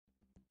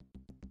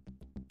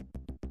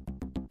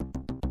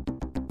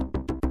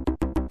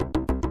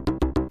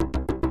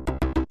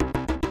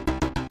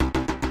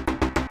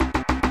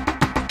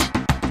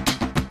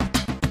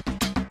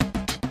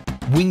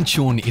Wing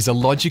Chun is a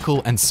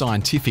logical and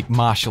scientific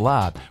martial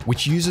art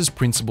which uses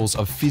principles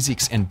of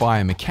physics and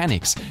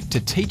biomechanics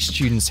to teach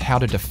students how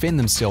to defend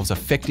themselves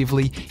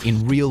effectively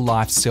in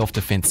real-life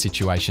self-defense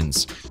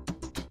situations.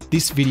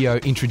 This video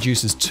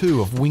introduces two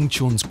of Wing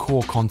Chun's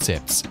core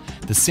concepts,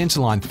 the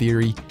centerline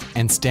theory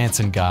and stance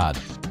and guard.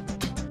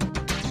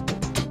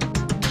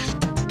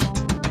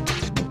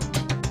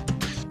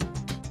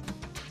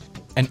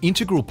 An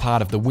integral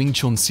part of the Wing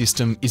Chun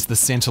system is the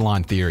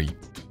centerline theory.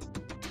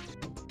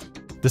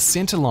 The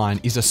centerline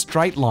is a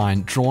straight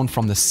line drawn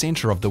from the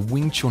center of the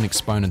Wing Chun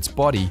exponent's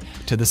body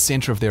to the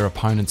center of their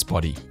opponent's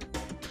body.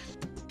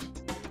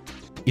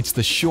 It's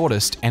the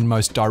shortest and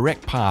most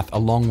direct path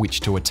along which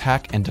to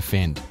attack and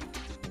defend.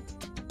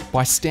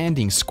 By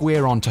standing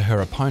square on to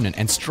her opponent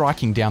and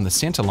striking down the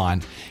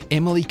centerline,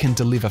 Emily can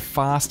deliver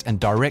fast and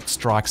direct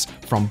strikes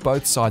from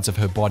both sides of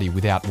her body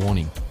without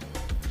warning.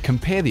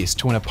 Compare this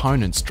to an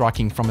opponent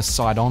striking from a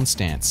side-on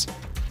stance.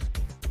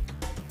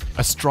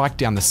 A strike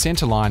down the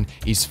centerline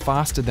is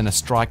faster than a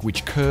strike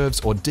which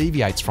curves or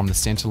deviates from the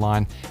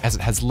centerline, as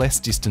it has less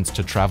distance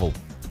to travel.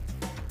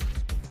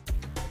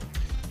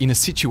 In a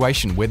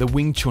situation where the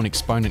Wing Chun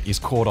exponent is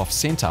caught off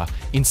center,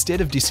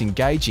 instead of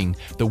disengaging,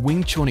 the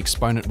Wing Chun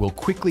exponent will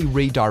quickly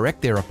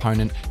redirect their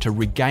opponent to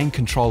regain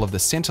control of the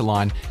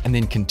centerline and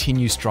then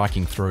continue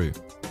striking through.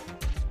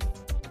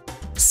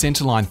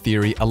 Centerline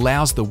theory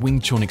allows the Wing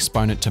Chun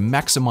exponent to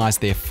maximize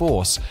their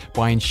force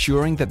by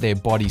ensuring that their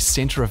body's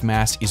center of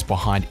mass is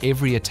behind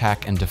every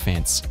attack and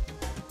defense.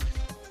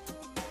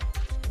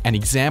 An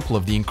example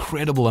of the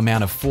incredible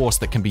amount of force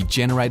that can be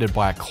generated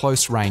by a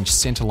close-range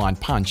centerline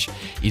punch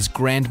is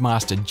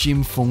Grandmaster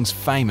Tristan Fung's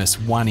famous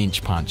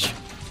 1-inch punch.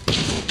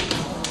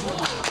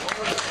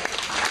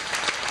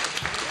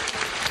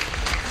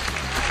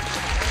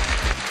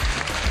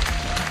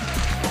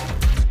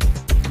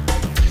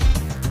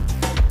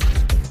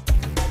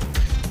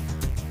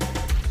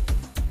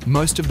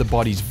 Most of the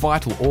body's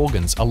vital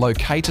organs are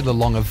located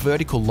along a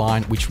vertical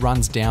line which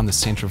runs down the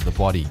center of the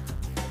body.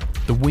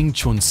 The Wing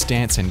Chun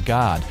stance and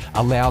guard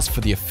allows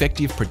for the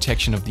effective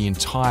protection of the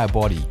entire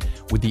body,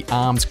 with the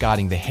arms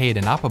guarding the head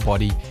and upper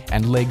body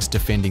and legs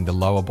defending the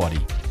lower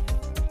body.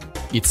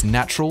 It's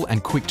natural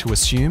and quick to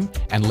assume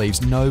and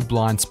leaves no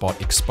blind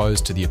spot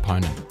exposed to the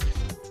opponent.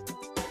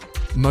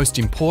 Most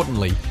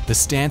importantly, the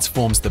stance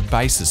forms the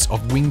basis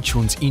of Wing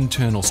Chun's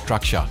internal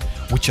structure,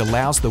 which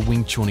allows the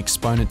Wing Chun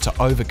exponent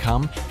to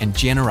overcome and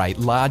generate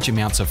large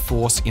amounts of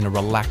force in a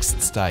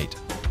relaxed state.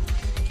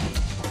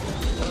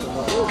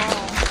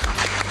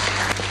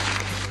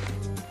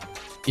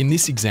 In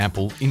this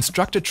example,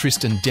 instructor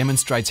Tristan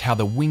demonstrates how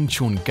the Wing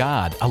Chun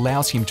guard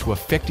allows him to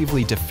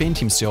effectively defend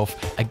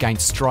himself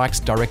against strikes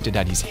directed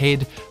at his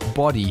head,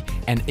 body,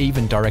 and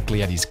even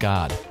directly at his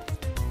guard.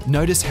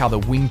 Notice how the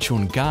Wing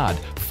Chun guard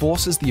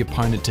forces the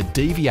opponent to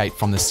deviate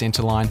from the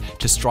centerline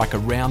to strike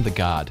around the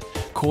guard,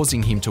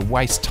 causing him to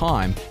waste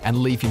time and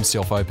leave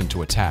himself open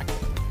to attack.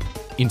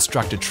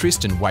 Instructor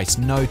Tristan wastes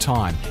no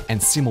time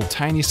and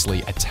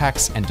simultaneously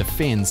attacks and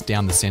defends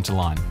down the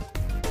centerline.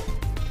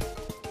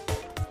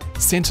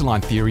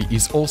 Centerline theory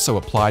is also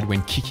applied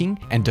when kicking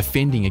and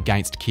defending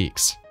against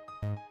kicks.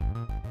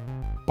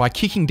 By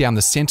kicking down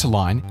the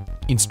centerline,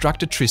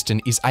 Instructor Tristan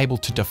is able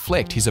to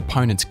deflect his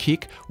opponent's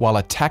kick while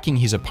attacking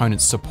his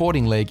opponent's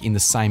supporting leg in the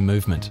same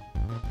movement.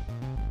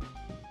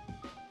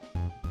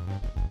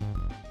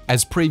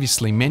 As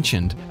previously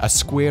mentioned, a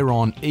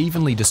square-on,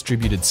 evenly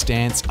distributed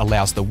stance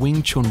allows the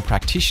Wing Chun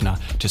practitioner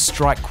to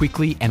strike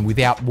quickly and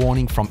without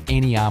warning from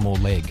any arm or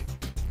leg.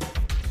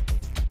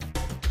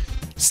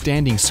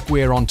 Standing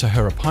square on to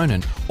her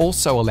opponent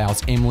also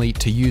allows Emily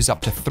to use up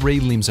to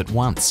 3 limbs at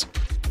once.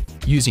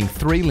 Using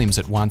 3 limbs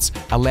at once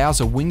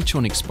allows a Wing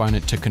Chun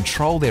exponent to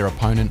control their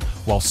opponent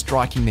while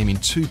striking them in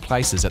 2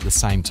 places at the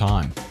same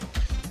time.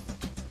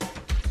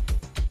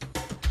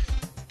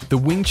 The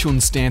Wing Chun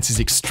stance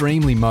is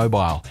extremely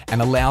mobile and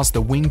allows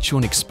the Wing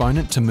Chun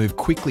exponent to move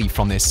quickly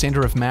from their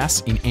center of mass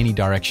in any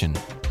direction.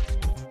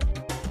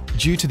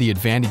 Due to the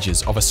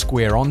advantages of a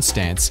square-on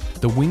stance,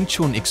 the Wing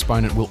Chun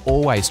exponent will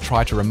always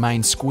try to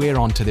remain square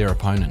on to their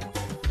opponent.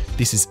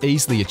 This is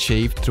easily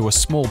achieved through a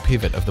small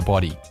pivot of the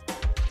body.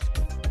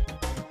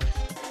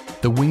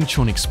 The Wing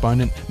Chun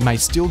exponent may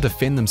still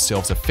defend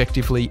themselves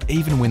effectively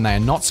even when they are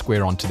not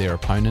square on to their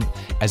opponent,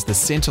 as the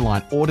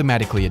centerline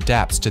automatically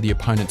adapts to the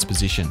opponent's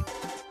position.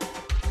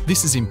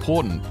 This is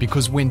important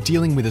because when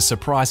dealing with a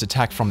surprise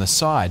attack from the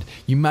side,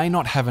 you may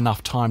not have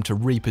enough time to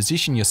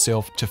reposition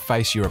yourself to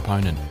face your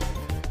opponent.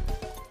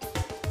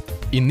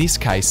 In this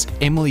case,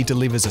 Emily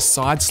delivers a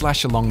side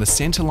slash along the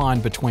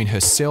centerline between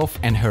herself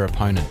and her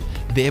opponent,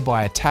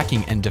 thereby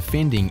attacking and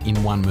defending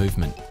in one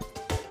movement.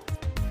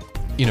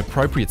 In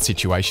appropriate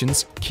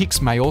situations, kicks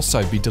may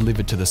also be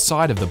delivered to the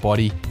side of the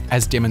body,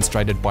 as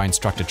demonstrated by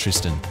Instructor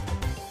Tristan.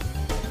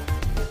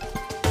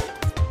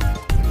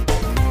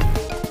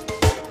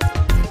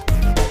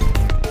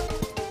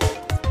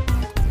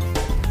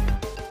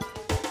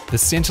 The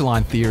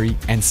centerline theory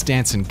and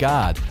stance and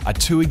guard are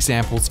 2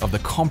 examples of the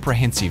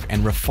comprehensive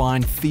and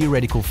refined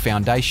theoretical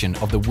foundation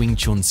of the Wing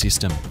Chun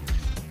system.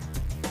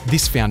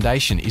 This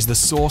foundation is the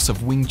source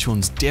of Wing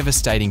Chun's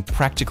devastating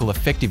practical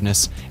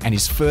effectiveness and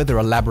is further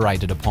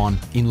elaborated upon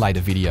in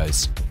later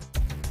videos.